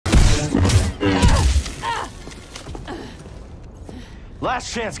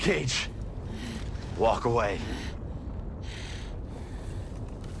Last chance, Cage. Walk away.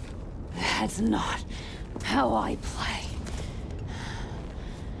 That's not how I play.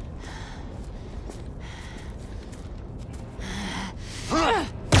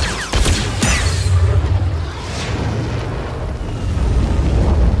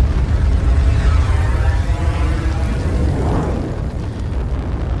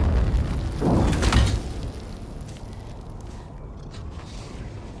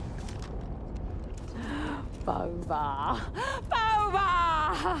 Boba!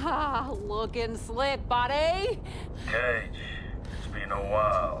 Boba! Looking slick, buddy. Cage, it's been a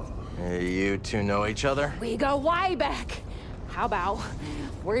while. Hey, you two know each other? We go way back. How about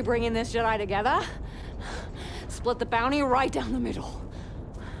we bringing this Jedi together? Split the bounty right down the middle.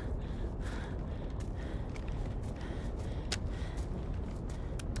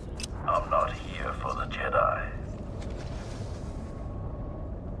 I'm not here for the Jedi.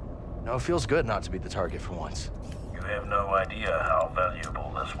 No, it feels good not to be the target for once. You have no idea how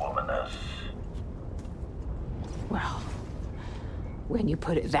valuable this woman is. Well, when you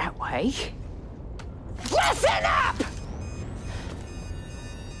put it that way... Listen up!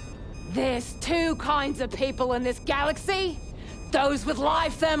 There's two kinds of people in this galaxy. Those with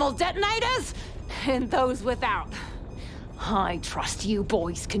live thermal detonators, and those without. I trust you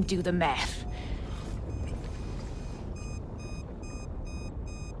boys can do the math.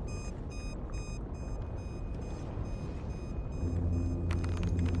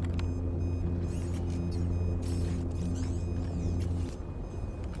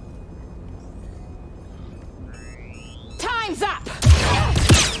 Time's up!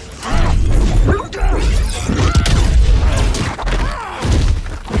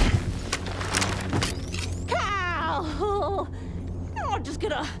 Cal! You're not just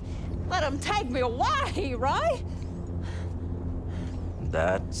gonna let him take me away, right?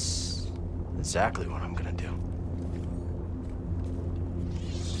 That's exactly what I'm gonna do.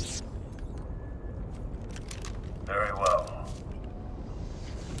 Very well.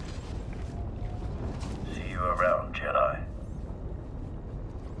 See you around.